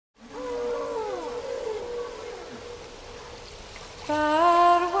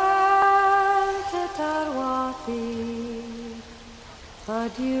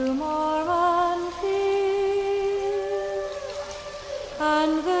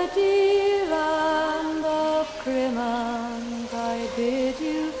ready, land of Grimland, I bid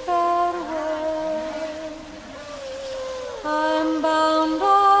you farewell. I'm bound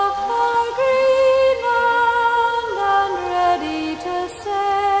off for Greenland and ready to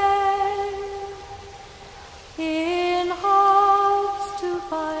sail, in hopes to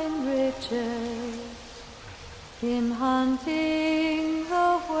find riches, in hunting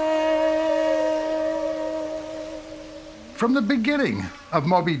the whale. From the beginning of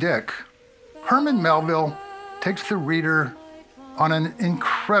Moby-Dick, Herman Melville takes the reader on an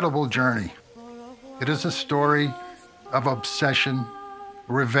incredible journey. It is a story of obsession,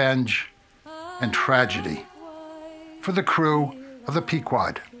 revenge, and tragedy for the crew of the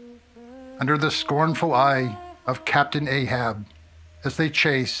Pequod, under the scornful eye of Captain Ahab as they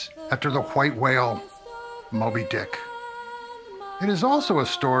chase after the white whale, Moby-Dick. It is also a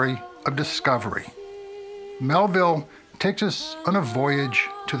story of discovery. Melville takes us on a voyage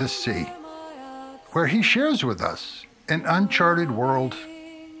to the sea, where he shares with us an uncharted world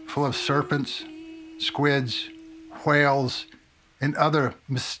full of serpents, squids, whales, and other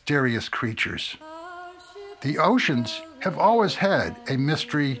mysterious creatures. The oceans have always had a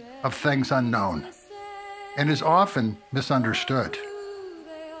mystery of things unknown, and is often misunderstood.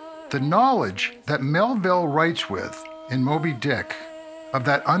 The knowledge that Melville writes with in Moby-Dick of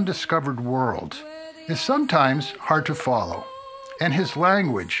that undiscovered world is sometimes hard to follow, and his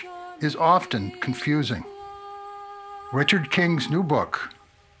language is often confusing. Richard King's new book,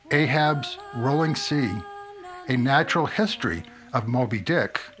 Ahab's Rolling Sea, A Natural History of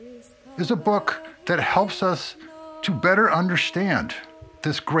Moby-Dick, is a book that helps us to better understand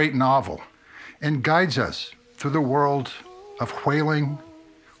this great novel and guides us through the world of whaling,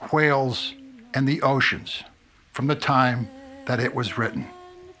 whales, and the oceans from the time that it was written.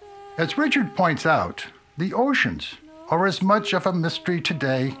 As Richard points out, the oceans are as much of a mystery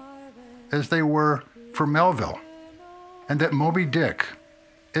today as they were for Melville, and that Moby-Dick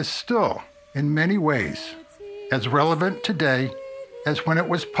is still, in many ways, as relevant today as when it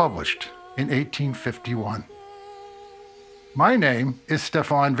was published in 1851. My name is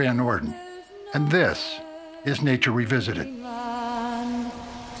Stefan Van Orden, and this is Nature Revisited.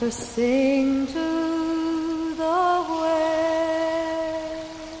 To sing to the whale.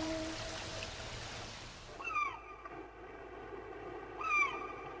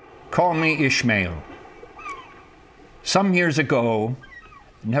 Call me Ishmael. Some years ago,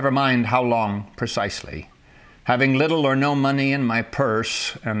 never mind how long precisely, having little or no money in my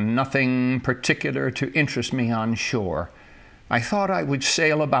purse and nothing particular to interest me on shore, I thought I would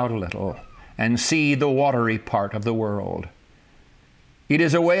sail about a little and see the watery part of the world. It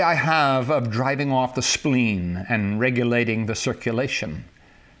is a way I have of driving off the spleen and regulating the circulation.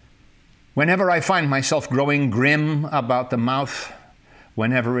 Whenever I find myself growing grim about the mouth,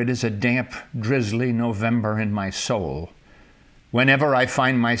 whenever it is a damp, drizzly November in my soul, whenever I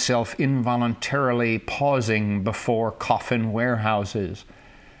find myself involuntarily pausing before coffin warehouses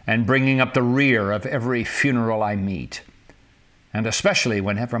and bringing up the rear of every funeral I meet, and especially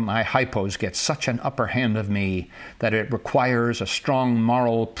whenever my hypos get such an upper hand of me that it requires a strong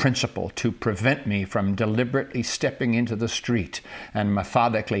moral principle to prevent me from deliberately stepping into the street and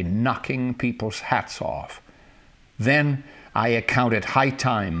methodically knocking people's hats off, then I account it high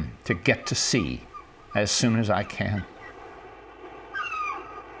time to get to sea as soon as I can.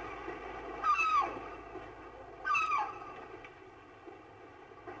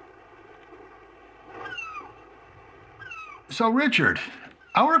 So, Richard,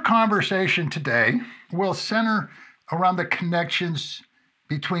 our conversation today will center around the connections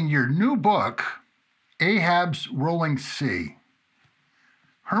between your new book, Ahab's Rolling Sea,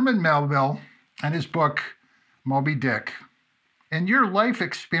 Herman Melville and his book, Moby-Dick, and your life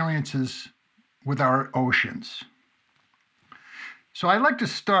experiences with our oceans. So I'd like to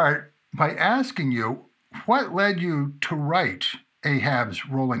start by asking you what led you to write Ahab's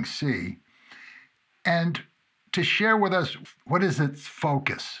Rolling Sea, and to share with us what is its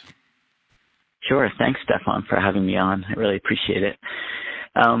focus. Sure. Thanks, Stefan, for having me on. I really appreciate it.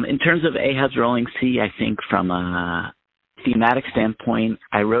 In terms of Ahab's Rolling Sea, I think from a thematic standpoint,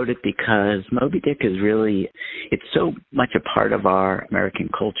 I wrote it because Moby-Dick is really, it's so much a part of our American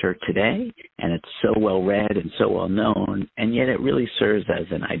culture today, and it's so well read and so well known, and yet it really serves as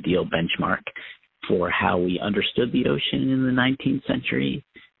an ideal benchmark for how we understood the ocean in the 19th century,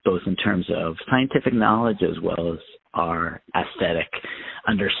 both in terms of scientific knowledge as well as our aesthetic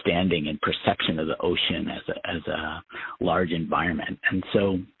understanding and perception of the ocean as a large environment. And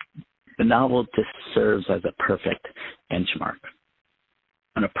so the novel just serves as a perfect benchmark.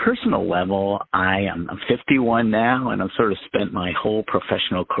 On a personal level, I'm 51 now, and I've sort of spent my whole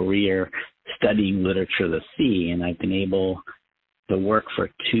professional career studying literature of the sea, and I've been able to work for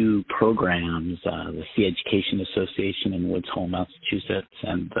two programs, the Sea Education Association in Woods Hole, Massachusetts,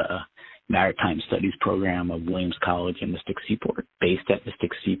 and the Maritime Studies program of Williams College in Mystic Seaport, based at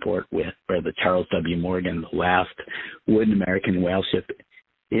Mystic Seaport, where the Charles W. Morgan, the last wooden American whale ship,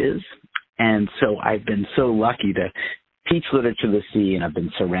 is. And so I've been so lucky to teach literature of the sea, and I've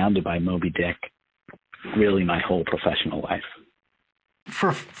been surrounded by Moby-Dick really my whole professional life.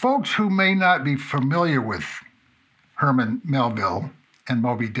 For folks who may not be familiar with Herman Melville and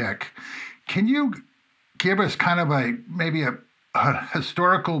Moby-Dick, can you give us kind of maybe a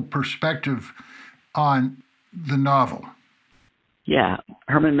historical perspective on the novel? Yeah,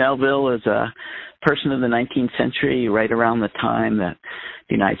 Herman Melville is a person of the 19th century, right around the time that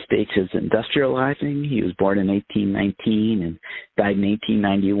the United States is industrializing. He was born in 1819 and died in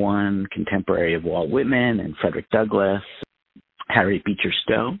 1891, contemporary of Walt Whitman and Frederick Douglass, Harriet Beecher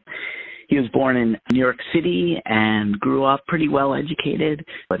Stowe. He was born in New York City and grew up pretty well educated,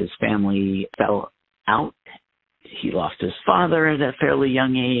 but his family fell out. He lost his father at a fairly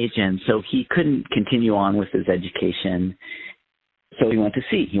young age, and so he couldn't continue on with his education. So he went to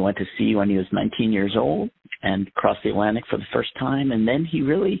sea. He went to sea when he was 19 years old and crossed the Atlantic for the first time. And then he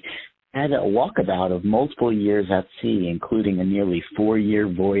really had a walkabout of multiple years at sea, including a nearly 4-year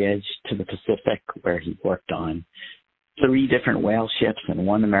voyage to the Pacific, where he worked on 3 different whale ships and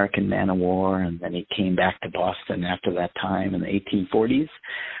 1 American man-of-war. And then he came back to Boston after that time in the 1840s,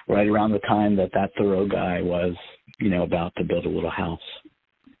 right around the time that Thoreau guy was, about to build a little house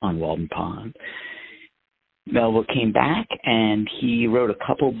on Walden Pond. Melville came back and he wrote a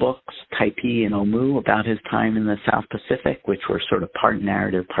couple books, Typee and Omu, about his time in the South Pacific, which were sort of part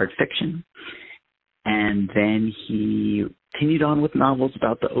narrative, part fiction. And then he continued on with novels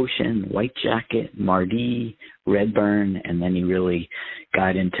about the ocean, White Jacket, Mardi, Redburn, and then he really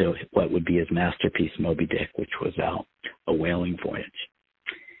got into what would be his masterpiece, Moby-Dick, which was out a whaling voyage.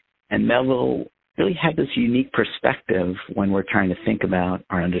 And Melville really had this unique perspective when we're trying to think about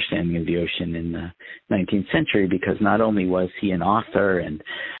our understanding of the ocean in the 19th century, because not only was he an author and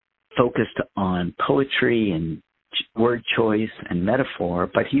focused on poetry and word choice and metaphor,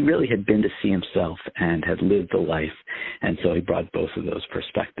 but he really had been to sea himself and had lived the life. And so he brought both of those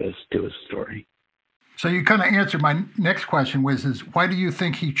perspectives to his story. So you kind of answered my next question, is why do you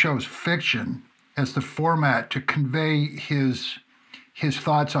think he chose fiction as the format to convey his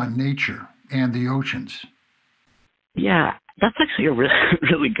thoughts on nature and the oceans? Yeah, that's actually a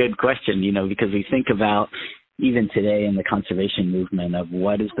really good question, because we think about even today in the conservation movement of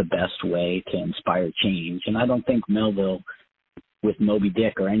what is the best way to inspire change. And I don't think Melville, with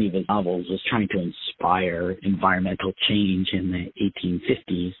Moby-Dick or any of his novels, was trying to inspire environmental change in the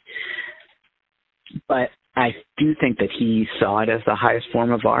 1850s. But I do think that he saw it as the highest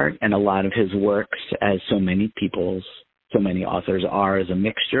form of art, and a lot of his works, as so many authors are, as a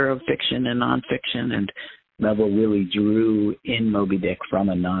mixture of fiction and nonfiction. And Melville really drew in Moby-Dick from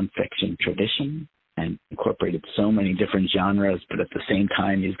a nonfiction tradition and incorporated so many different genres, but at the same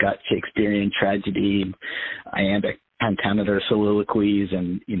time, he's got Shakespearean tragedy, iambic pentameter soliloquies,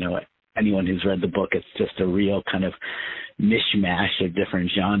 and, anyone who's read the book, it's just a real kind of mishmash of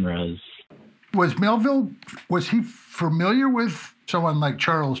different genres. Was he familiar with someone like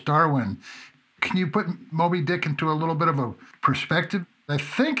Charles Darwin? Can you put Moby-Dick into a little bit of a perspective? I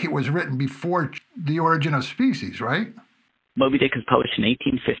think it was written before The Origin of Species, right? Moby-Dick was published in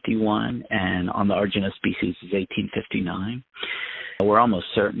 1851, and On the Origin of Species is 1859. We're almost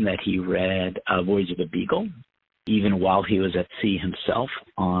certain that he read Voyage of the Beagle, even while he was at sea himself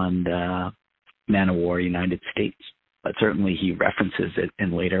on the man-of-war United States. But certainly he references it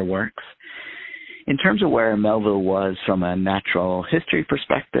in later works. In terms of where Melville was from a natural history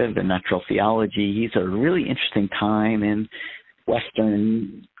perspective and natural theology, he's a really interesting time in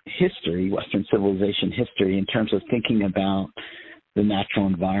Western history, Western civilization history, in terms of thinking about the natural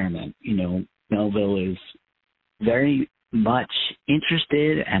environment. Melville is very much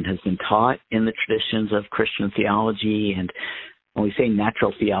interested and has been taught in the traditions of Christian theology. And when we say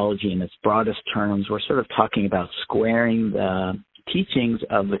natural theology in its broadest terms, we're sort of talking about squaring the teachings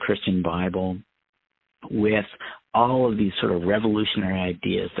of the Christian Bible with all of these sort of revolutionary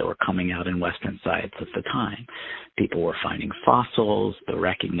ideas that were coming out in Western science at the time. People were finding fossils. The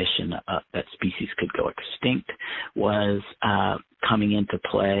recognition that species could go extinct was coming into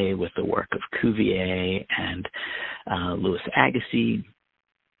play with the work of Cuvier and Louis Agassiz.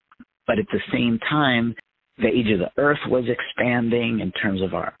 But at the same time, the age of the Earth was expanding in terms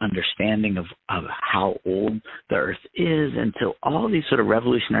of our understanding of how old the Earth is. And so all these sort of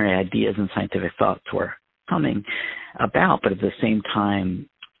revolutionary ideas and scientific thoughts were coming about, but at the same time,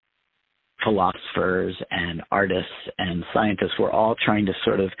 philosophers and artists and scientists were all trying to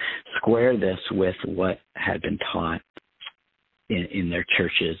sort of square this with what had been taught in their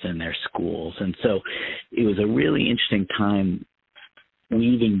churches and their schools. And so it was a really interesting time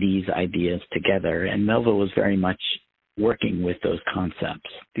weaving these ideas together, and Melville was very much working with those concepts.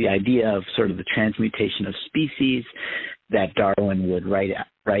 The idea of sort of the transmutation of species that Darwin would write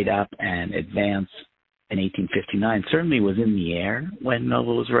up and advance in 1859 certainly was in the air when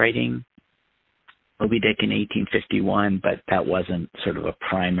Melville was writing Moby-Dick in 1851, but that wasn't sort of a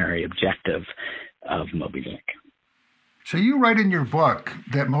primary objective of Moby-Dick. So you write in your book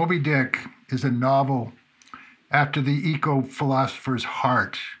that Moby-Dick is a novel after the eco-philosopher's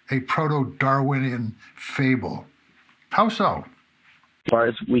heart, a proto-Darwinian fable. How so? As far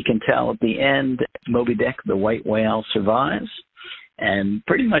as we can tell, at the end, Moby-Dick, the white whale, survives, and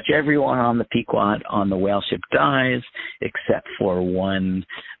pretty much everyone on the Pequod on the whale ship dies, except for one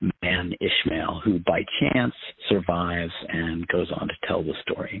man, Ishmael, who by chance survives and goes on to tell the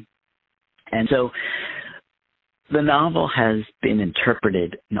story. And so the novel has been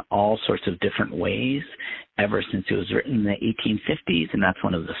interpreted in all sorts of different ways ever since it was written in the 1850s, and that's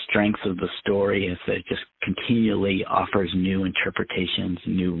one of the strengths of the story, is that it just continually offers new interpretations,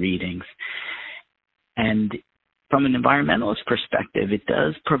 new readings. And from an environmentalist perspective, it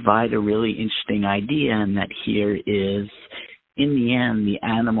does provide a really interesting idea in that here is, in the end, the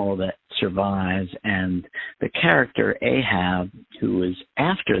animal that survives, and the character Ahab, who is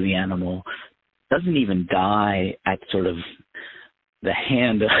after the animal, doesn't even die at sort of the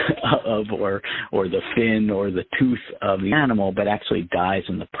hand of or the fin or the tooth of the animal, but actually dies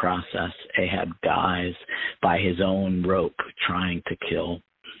in the process. Ahab dies by his own rope trying to kill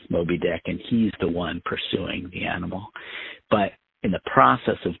Moby-Dick, and he's the one pursuing the animal. But in the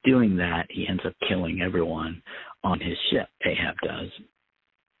process of doing that, he ends up killing everyone on his ship, Ahab does.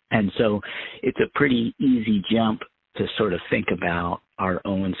 And so it's a pretty easy jump to sort of think about our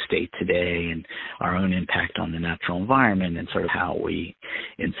own state today and our own impact on the natural environment, and sort of how we,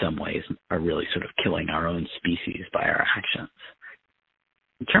 in some ways, are really sort of killing our own species by our actions.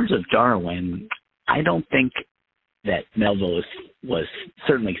 In terms of Darwin, I don't think that Melville was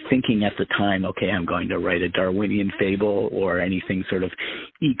certainly thinking at the time, okay, I'm going to write a Darwinian fable or anything sort of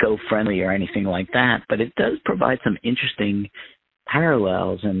eco-friendly or anything like that, but it does provide some interesting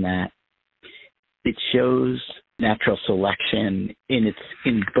parallels in that it shows natural selection in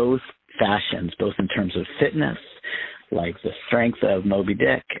both fashions, both in terms of fitness, like the strength of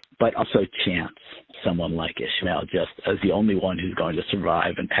Moby-Dick, but also chance. Someone like Ishmael just as the only one who's going to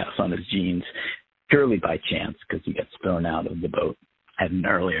survive and pass on his genes purely by chance, because he gets thrown out of the boat at an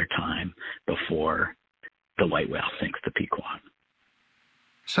earlier time before the white whale sinks the Pequod.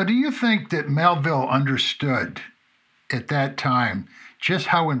 So do you think that Melville understood at that time just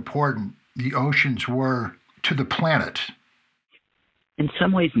how important the oceans were to the planet? In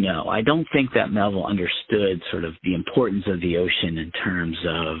some ways, no. I don't think that Melville understood sort of the importance of the ocean in terms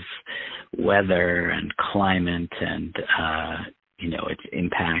of weather and climate and, its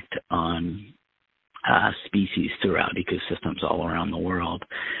impact on species throughout ecosystems all around the world.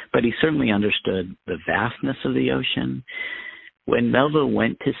 But he certainly understood the vastness of the ocean. When Melville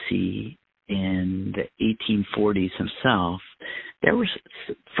went to sea in the 1840s himself, there was,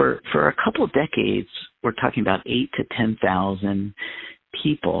 for a couple of decades, we're talking about 8,000 to 10,000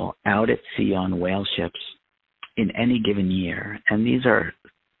 people out at sea on whale ships in any given year. And these are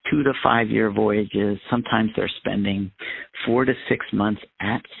 2 to 5 year voyages. Sometimes they're spending 4 to 6 months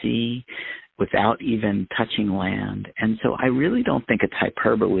at sea without even touching land. And so I really don't think it's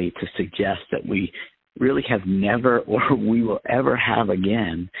hyperbole to suggest that we really have never, or we will ever have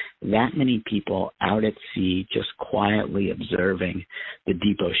again, that many people out at sea just quietly observing the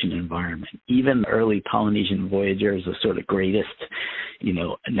deep ocean environment. Even the early Polynesian voyagers, the sort of greatest,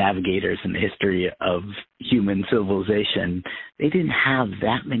 navigators in the history of human civilization, they didn't have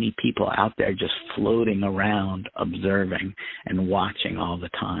that many people out there just floating around, observing and watching all the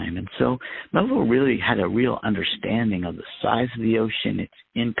time. And so Melville really had a real understanding of the size of the ocean, its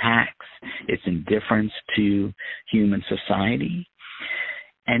impacts, its indifference to human society.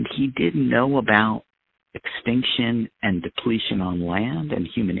 And he did know about extinction and depletion on land and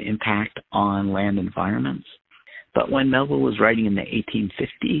human impact on land environments. But when Melville was writing in the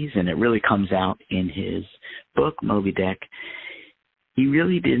 1850s, and it really comes out in his book, Moby-Dick, he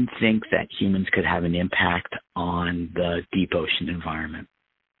really didn't think that humans could have an impact on the deep ocean environment.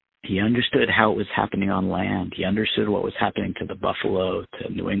 He understood how it was happening on land. He understood what was happening to the buffalo,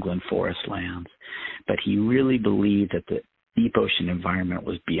 to New England forest lands. But he really believed that the deep ocean environment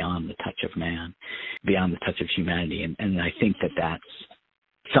was beyond the touch of man, beyond the touch of humanity. And I think that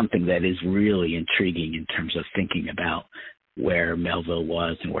that's something that is really intriguing in terms of thinking about where Melville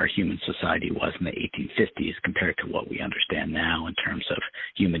was and where human society was in the 1850s compared to what we understand now in terms of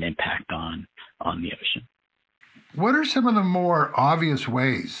human impact on the ocean. What are some of the more obvious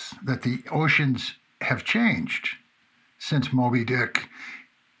ways that the oceans have changed since Moby-Dick?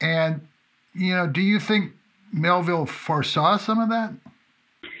 And, do you think Melville foresaw some of that?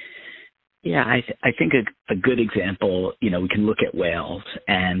 Yeah, I think a good example, we can look at whales,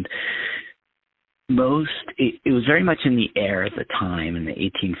 and it was very much in the air at the time in the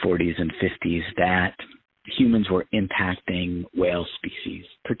 1840s and 50s that humans were impacting whale species,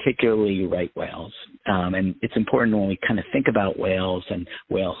 particularly right whales. And it's important when we kind of think about whales and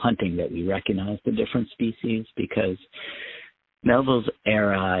whale hunting that we recognize the different species, because Melville's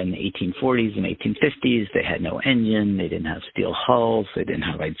era in the 1840s and 1850s, they had no engine, they didn't have steel hulls, they didn't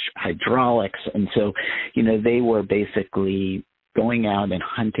have hydraulics. And so, they were basically going out and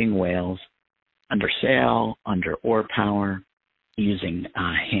hunting whales under sail, under oar power, using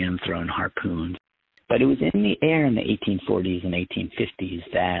hand-thrown harpoons. But it was in the air in the 1840s and 1850s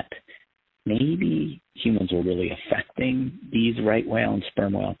that maybe humans were really affecting these right whale and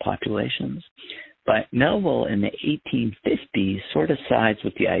sperm whale populations. But Melville in the 1850s sort of sides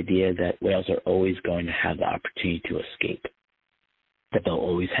with the idea that whales are always going to have the opportunity to escape, that they'll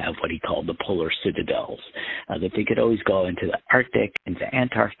always have what he called the polar citadels, that they could always go into the Arctic, into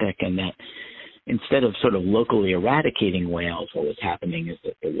Antarctic, and that instead of sort of locally eradicating whales, what was happening is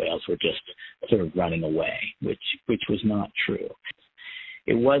that the whales were just sort of running away, which was not true.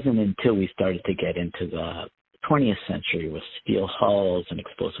 It wasn't until we started to get into the 20th century with steel hulls and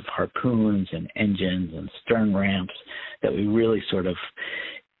explosive harpoons and engines and stern ramps that we really sort of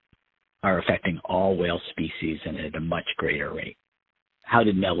are affecting all whale species and at a much greater rate. How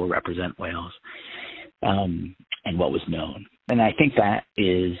did Melville represent whales and what was known? And I think that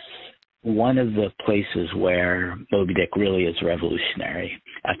is one of the places where Moby-Dick really is revolutionary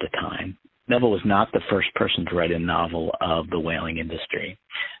at the time. Melville was not the first person to write a novel of the whaling industry,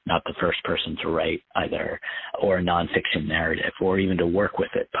 not the first person to write either or a nonfiction narrative or even to work with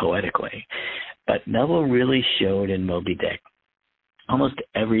it poetically. But Melville really showed in Moby-Dick almost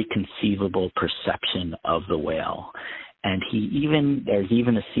every conceivable perception of the whale. And there's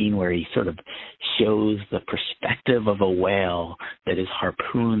even a scene where he sort of shows the perspective of a whale that is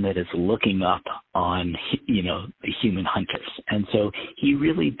harpooned, that is looking up on, the human hunters. And so he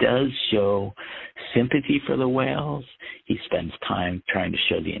really does show sympathy for the whales. He spends time trying to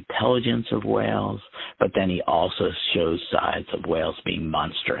show the intelligence of whales, but then he also shows sides of whales being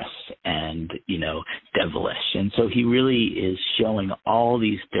monstrous and, devilish. And so he really is showing all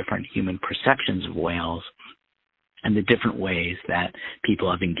these different human perceptions of whales and the different ways that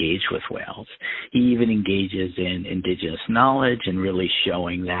people have engaged with whales. He even engages in indigenous knowledge and really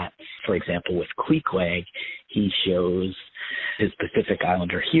showing that, for example, with Queequeg, he shows his Pacific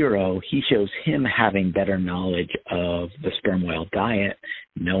Islander hero, he shows him having better knowledge of the sperm whale diet,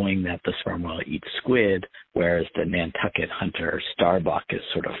 knowing that the sperm whale eats squid, whereas the Nantucket hunter Starbuck is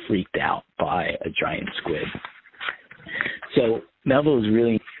sort of freaked out by a giant squid. So Melville is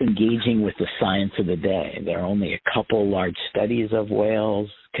really engaging with the science of the day. There are only a couple large studies of whales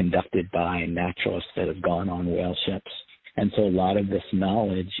conducted by naturalists that have gone on whale ships. And so a lot of this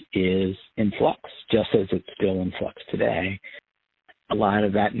knowledge is in flux, just as it's still in flux today. A lot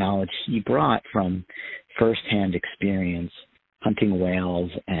of that knowledge he brought from firsthand experience hunting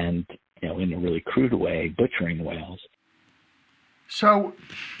whales and, in a really crude way, butchering whales. So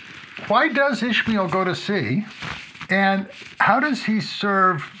why does Ishmael go to sea? And how does he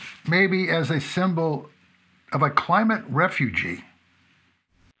serve maybe as a symbol of a climate refugee?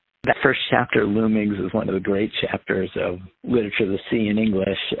 That first chapter, Loomings, is one of the great chapters of literature of the sea in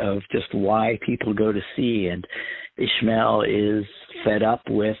English, of just why people go to sea. And Ishmael is fed up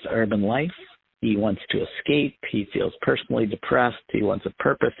with urban life. He wants to escape. He feels personally depressed. He wants a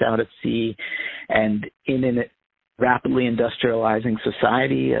purpose out at sea. And in a rapidly industrializing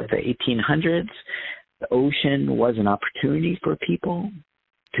society of the 1800s, the ocean was an opportunity for people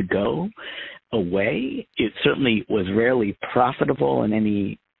to go away. It certainly was rarely profitable in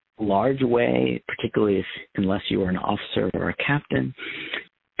any large way, particularly unless you were an officer or a captain.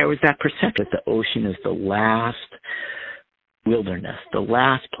 There was that perception that the ocean is the last wilderness, the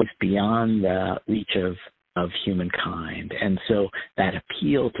last place beyond the reach of humankind. And so that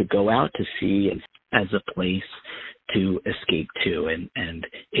appeal to go out to sea as a place to escape to. And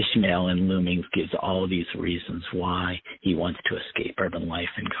Ishmael in Loomings gives all these reasons why he wants to escape urban life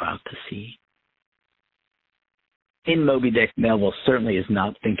and go out to sea. In Moby-Dick, Melville certainly is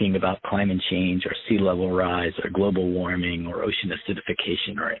not thinking about climate change or sea level rise or global warming or ocean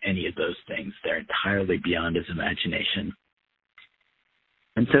acidification or any of those things. They're entirely beyond his imagination.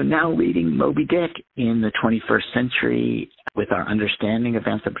 And so now reading Moby-Dick in the 21st century with our understanding of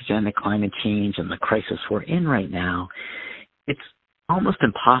anthropogenic climate change and the crisis we're in right now, it's almost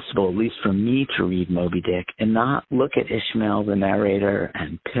impossible, at least for me, to read Moby-Dick and not look at Ishmael, the narrator,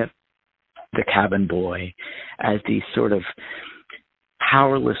 and Pip, the cabin boy, as these sort of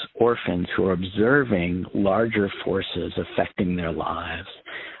powerless orphans who are observing larger forces affecting their lives,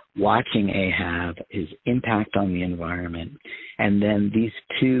 watching Ahab, his impact on the environment, and then these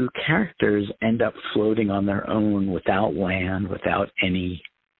two characters end up floating on their own without land, without anything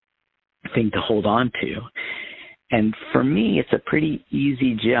to hold on to. And for me, it's a pretty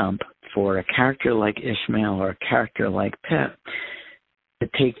easy jump for a character like Ishmael or a character like Pip to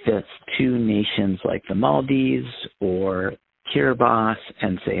take the two nations like the Maldives or Kiribati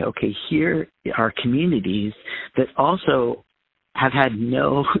and say, okay, here are communities that also have had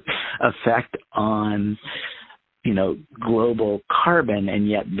no effect on, global carbon, and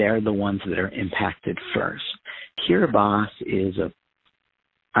yet they're the ones that are impacted first. Kiribati is an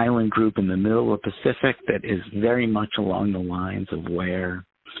island group in the middle of the Pacific that is very much along the lines of where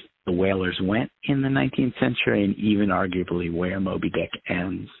the whalers went in the 19th century and even arguably where Moby-Dick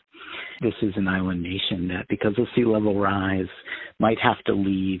ends. This is an island nation that, because of sea level rise, might have to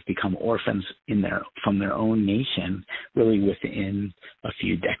leave, become orphans from their own nation really within a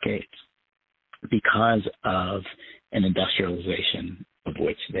few decades because of an industrialization of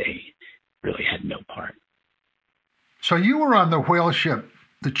which they really had no part. So you were on the whale ship,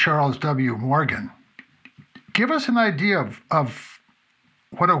 the Charles W. Morgan. Give us an idea of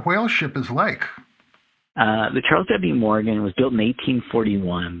what a whale ship is like. The Charles W. Morgan was built in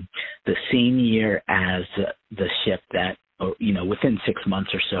 1841, the same year as the ship that, within 6 months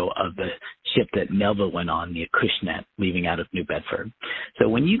or so of the ship that Melville went on, the Acushnet, leaving out of New Bedford. So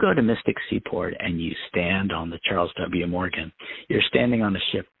when you go to Mystic Seaport and you stand on the Charles W. Morgan, you're standing on a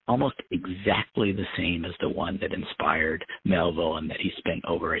ship almost exactly the same as the one that inspired Melville and that he spent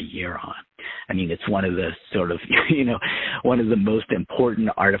over a year on. I mean, it's one of the sort of, one of the most important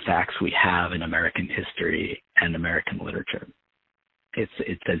artifacts we have in American history and American literature. It's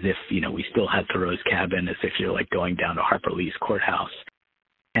as if, we still have Thoreau's cabin, as if you're like going down to Harper Lee's courthouse.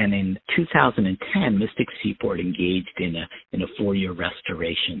 And in 2010, Mystic Seaport engaged in a 4-year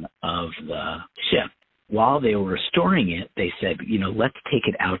restoration of the ship. While they were restoring it, they said, let's take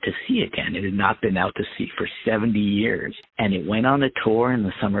it out to sea again. It had not been out to sea for 70 years. And it went on a tour in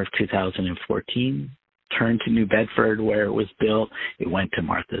the summer of 2014, turned to New Bedford where it was built. It went to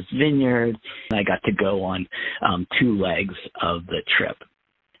Martha's Vineyard. And I got to go on 2 legs of the trip.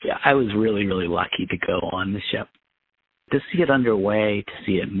 Yeah, I was really, really lucky to go on the ship. To see it underway, to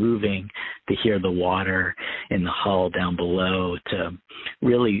see it moving, to hear the water in the hull down below, to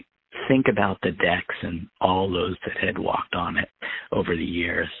really think about the decks and all those that had walked on it over the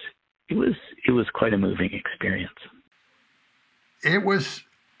years. It was quite a moving experience. It was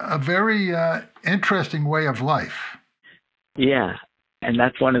a very interesting way of life. Yeah, and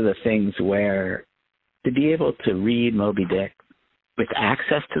that's one of the things where to be able to read Moby-Dick with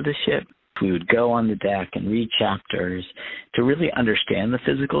access to the ship, we would go on the deck and read chapters to really understand the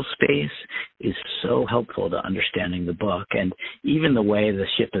physical space is so helpful to understanding the book. And even the way the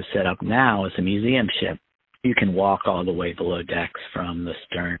ship is set up now as a museum ship, you can walk all the way below decks from the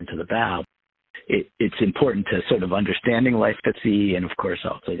stern to the bow. It's important to sort of understanding life at sea and, of course,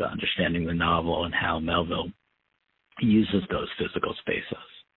 also to understanding the novel and how Melville uses those physical spaces.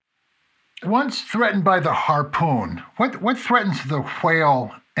 Once threatened by the harpoon, what threatens the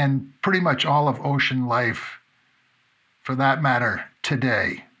whale and pretty much all of ocean life, for that matter,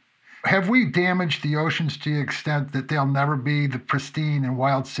 today? Have we damaged the oceans to the extent that they'll never be the pristine and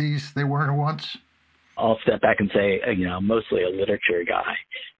wild seas they were once? I'll step back and say, I'm mostly a literature guy,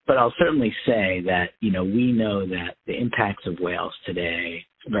 but I'll certainly say that, we know that the impacts of whales today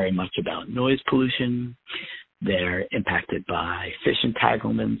are very much about noise pollution. They're impacted by fish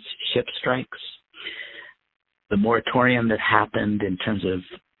entanglements, ship strikes. The moratorium that happened in terms of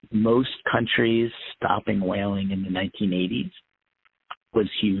most countries stopping whaling in the 1980s was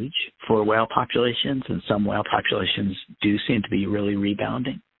huge for whale populations, and some whale populations do seem to be really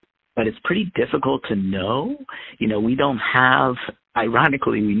rebounding. But it's pretty difficult to know. We don't have,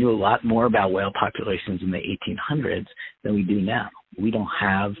 ironically, we knew a lot more about whale populations in the 1800s than we do now. We don't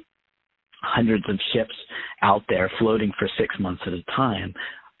have hundreds of ships out there floating for 6 months at a time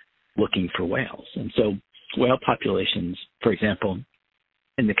looking for whales. And so whale populations, for example,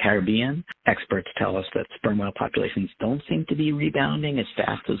 in the Caribbean, experts tell us that sperm whale populations don't seem to be rebounding as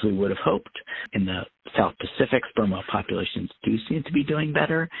fast as we would have hoped. In the South Pacific, sperm whale populations do seem to be doing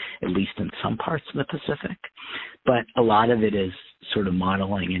better, at least in some parts of the Pacific. But a lot of it is sort of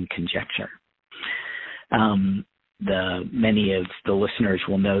modeling and conjecture. Many of the listeners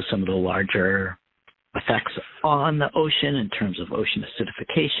will know some of the larger effects on the ocean in terms of ocean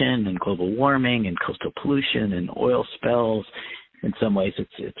acidification and global warming and coastal pollution and oil spills. In some ways,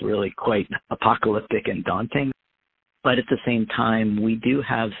 it's really quite apocalyptic and daunting. But at the same time, we do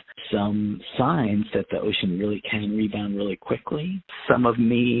have some signs that the ocean really can rebound really quickly. Some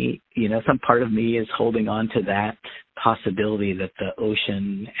part of me is holding on to that possibility that the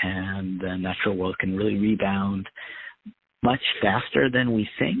ocean and the natural world can really rebound much faster than we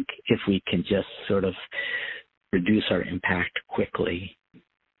think if we can just sort of reduce our impact quickly.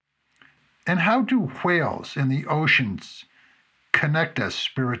 And how do whales in the oceans connect us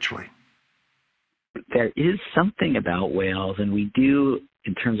spiritually? There is something about whales, and we do,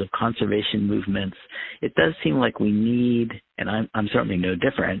 in terms of conservation movements, it does seem like we need, and I'm certainly no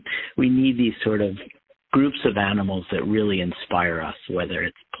different, we need these sort of groups of animals that really inspire us, whether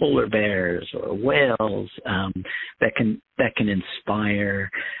it's polar bears or whales, that can inspire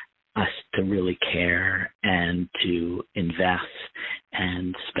us to really care and to invest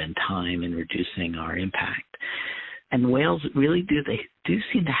and spend time in reducing our impact. And whales really they do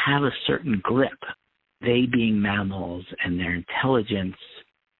seem to have a certain grip, they being mammals and their intelligence,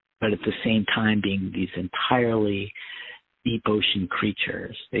 but at the same time being these entirely deep ocean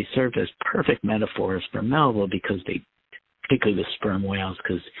creatures. They served as perfect metaphors for Melville because particularly the sperm whales,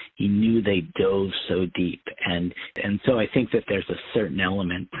 because he knew they dove so deep. And so I think that there's a certain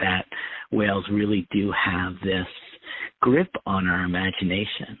element that whales really do have this grip on our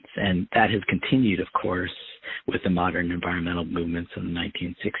imaginations. And that has continued, of course, with the modern environmental movements in the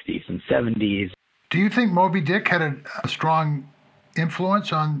 1960s and 70s. Do you think Moby-Dick had a strong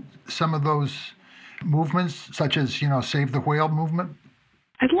influence on some of those movements, such as, Save the Whale movement?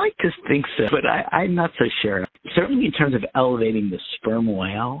 I'd like to think so, but I'm not so sure. Certainly in terms of elevating the sperm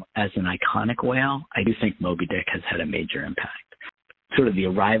whale as an iconic whale, I do think Moby-Dick has had a major impact. Sort of the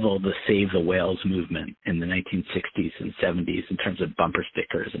arrival of the Save the Whales movement in the 1960s and 70s in terms of bumper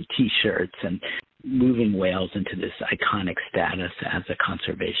stickers and T-shirts and moving whales into this iconic status as a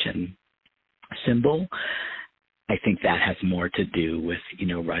conservation symbol. I think that has more to do with,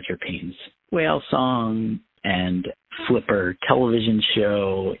 Roger Payne's whale song and Flipper television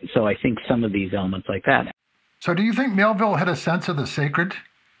show. So I think some of these elements like that. So do you think Melville had a sense of the sacred?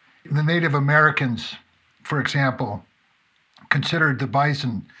 The Native Americans, for example, considered the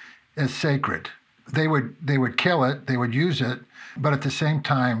bison as sacred. They would kill it, they would use it, but at the same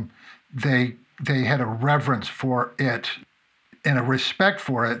time, they had a reverence for it and a respect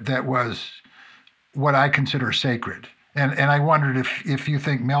for it that was what I consider sacred. And I wondered if you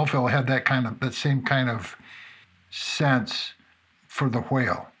think Melville had that same kind of sense for the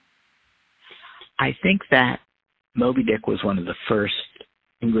whale. I think that Moby-Dick was one of the first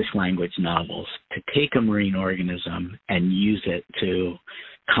English language novels to take a marine organism and use it to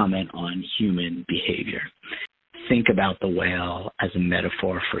comment on human behavior. Think about the whale as a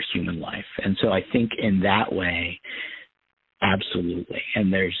metaphor for human life. And so I think in that way, absolutely.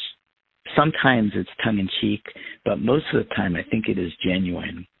 And sometimes it's tongue-in-cheek, but most of the time I think it is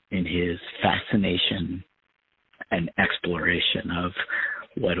genuine in his fascination and exploration of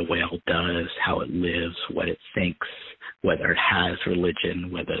what a whale does, how it lives, what it thinks, whether it has religion,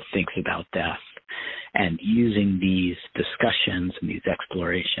 whether it thinks about death, and using these discussions and these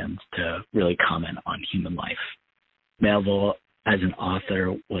explorations to really comment on human life. Melville, as an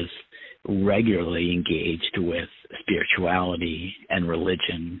author, was regularly engaged with spirituality and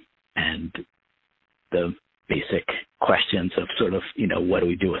religion and the basic questions of sort of, what do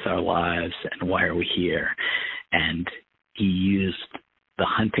we do with our lives and why are we here? And he used the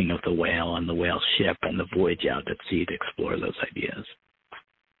hunting of the whale and the whale ship and the voyage out at sea to explore those ideas.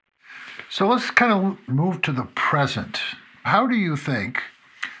 So let's kind of move to the present. How do you think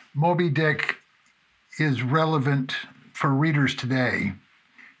Moby-Dick is relevant for readers today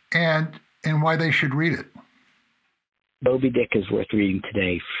and why they should read it? Moby-Dick is worth reading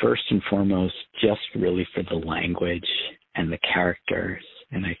today, first and foremost, just really for the language and the characters.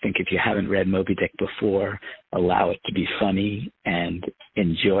 And I think if you haven't read Moby-Dick before, allow it to be funny and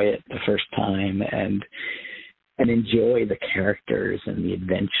enjoy it the first time and enjoy the characters and the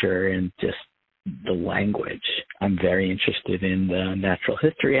adventure and just the language I'm very interested in the natural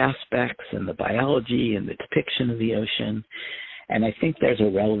history aspects and the biology and the depiction of the ocean. And I think there's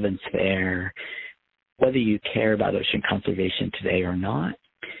a relevance there, whether you care about ocean conservation today or not.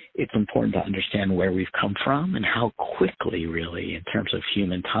 It's important to understand where we've come from and how quickly, really, in terms of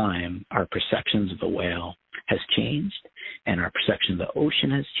human time, our perceptions of the whale has changed and our perception of the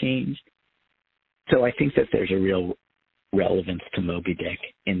ocean has changed. So I think that there's a real relevance to Moby-Dick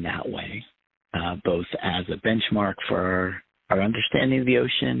in that way, both as a benchmark for our understanding of the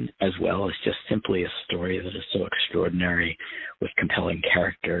ocean, as well as just simply a story that is so extraordinary with compelling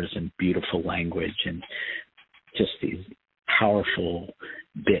characters and beautiful language and just these powerful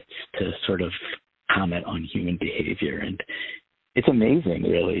bits to sort of comment on human behavior. And it's amazing,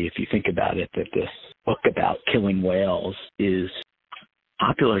 really, if you think about it, that this book about killing whales is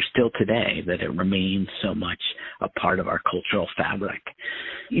popular still today, that it remains so much a part of our cultural fabric.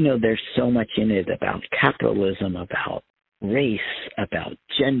 You know, there's so much in it about capitalism, about race, about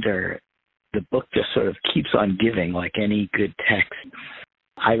gender. The book just sort of keeps on giving, like any good text.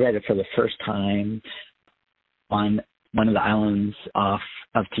 I read it for the first time on one of the islands off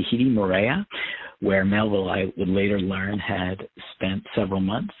of Tahiti, Moorea, where Melville, I would later learn, had spent several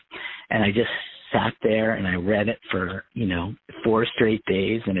months. And I just sat there and I read it for, 4 straight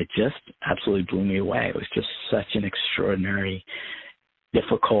days, and it just absolutely blew me away. It was just such an extraordinary,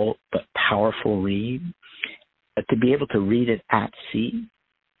 difficult, but powerful read. But to be able to read it at sea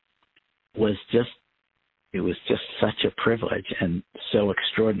was just such a privilege and so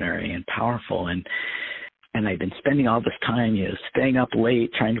extraordinary and powerful. And I'd been spending all this time, staying up late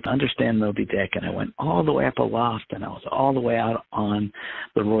trying to understand Moby-Dick, and I went all the way up aloft, and I was all the way out on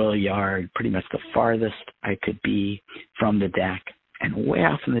the royal yard, pretty much the farthest I could be from the deck. And way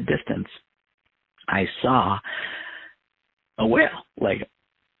off in the distance, I saw a whale,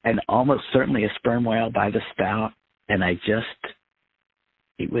 and almost certainly a sperm whale by the spout. And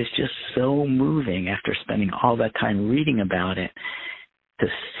it was just so moving after spending all that time reading about it, to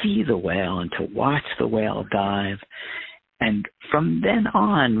see the whale and to watch the whale dive. And from then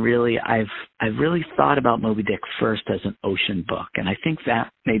on, really, I've really thought about Moby-Dick first as an ocean book. And I think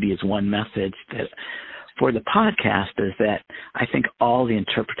that maybe is one message that for the podcast, is that I think all the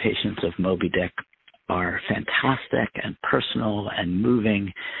interpretations of Moby-Dick are fantastic and personal and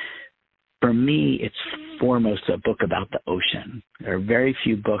moving. For me, it's foremost a book about the ocean. There are very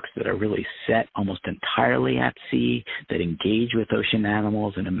few books that are really set almost entirely at sea, that engage with ocean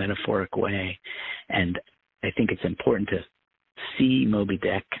animals in a metaphoric way. And I think it's important to see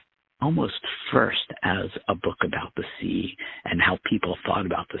Moby-Dick almost first as a book about the sea and how people thought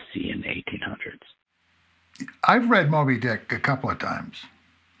about the sea in the 1800s. I've read Moby-Dick a couple of times.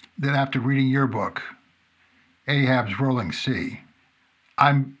 Then after reading your book, Ahab's Rolling Sea,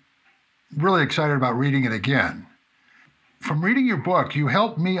 I'm really excited about reading it again. From reading your book, you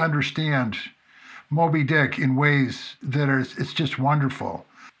helped me understand Moby-Dick in ways that it's just wonderful.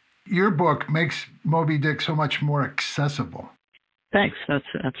 Your book makes Moby-Dick so much more accessible. Thanks.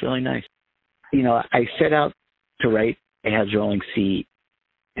 That's really nice. I set out to write Ahab's Rolling Sea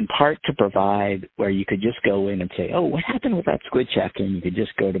in part to provide where you could just go in and say, oh, what happened with that squid chapter? And you could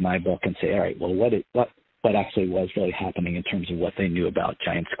just go to my book and say, all right, well, what actually was really happening in terms of what they knew about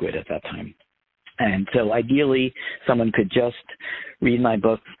giant squid at that time. And so ideally, someone could just read my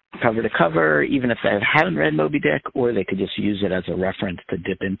book cover to cover, even if they haven't read Moby-Dick, or they could just use it as a reference to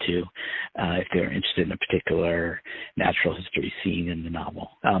dip into if they're interested in a particular natural history scene in the novel.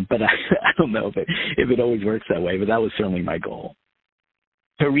 But I don't know if it always works that way, but that was certainly my goal.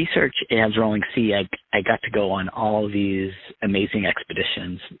 To research Ahab's Rolling Sea, I got to go on all these amazing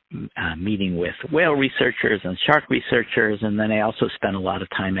expeditions, meeting with whale researchers and shark researchers, and then I also spent a lot of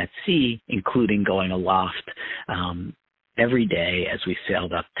time at sea, including going aloft every day as we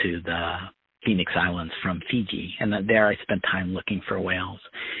sailed up to the Phoenix Islands from Fiji, and there I spent time looking for whales.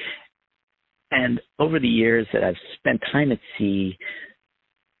 And over the years that I've spent time at sea,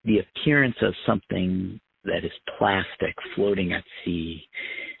 the appearance of something that is plastic floating at sea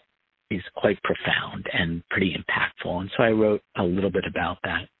is quite profound and pretty impactful. And so I wrote a little bit about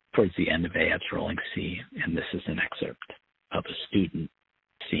that towards the end of Ahab's Rolling Sea, and this is an excerpt of a student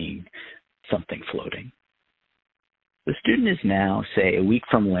seeing something floating. The student is now, say, a week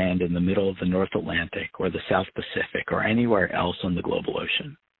from land in the middle of the North Atlantic or the South Pacific or anywhere else on the global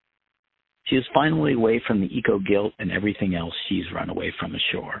ocean. She is finally away from the eco-guilt and everything else she's run away from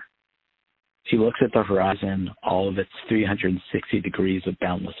ashore. She looks at the horizon, all of its 360 degrees of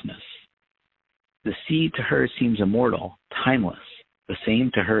boundlessness. The sea to her seems immortal, timeless, the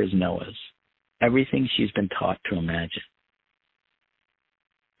same to her as Noah's, everything she's been taught to imagine.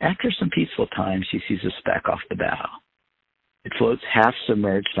 After some peaceful time, she sees a speck off the bow. It floats half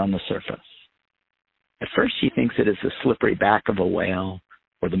submerged on the surface. At first, she thinks it is the slippery back of a whale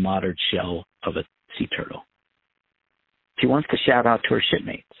or the mottled shell of a sea turtle. She wants to shout out to her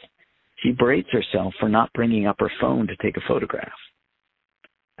shipmates. She berates herself for not bringing up her phone to take a photograph.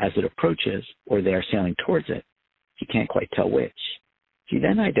 As it approaches, or they are sailing towards it, she can't quite tell which. She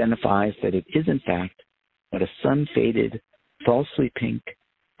then identifies that it is in fact but a sun-faded, falsely pink,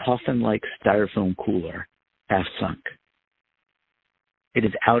 coffin-like styrofoam cooler, half sunk. It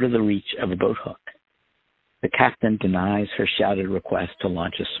is out of the reach of a boat hook. The captain denies her shouted request to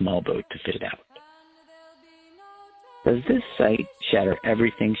launch a small boat to fit it out. Does this sight shatter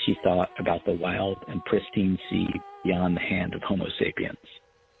everything she thought about the wild and pristine sea beyond the hand of Homo sapiens?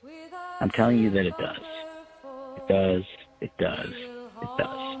 I'm telling you that it does. It does, it does, it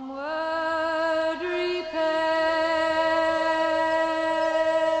does.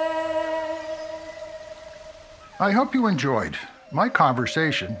 I hope you enjoyed my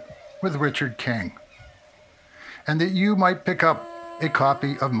conversation with Richard King, and that you might pick up a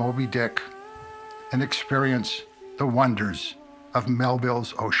copy of Moby-Dick and experience the wonders of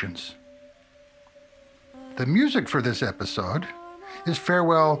Melville's oceans. The music for this episode is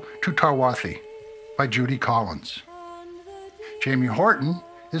Farewell to Tarwathie by Judy Collins. Jamie Horton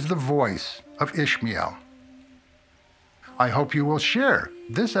is the voice of Ishmael. I hope you will share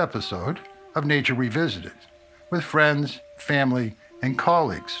this episode of Nature Revisited with friends, family, and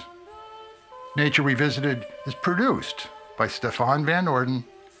colleagues. Nature Revisited is produced by Stefan Van Orden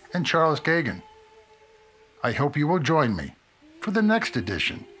and Charles Gagan. I hope you will join me for the next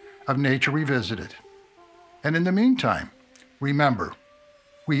edition of Nature Revisited. And in the meantime, remember,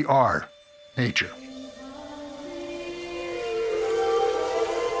 we are nature.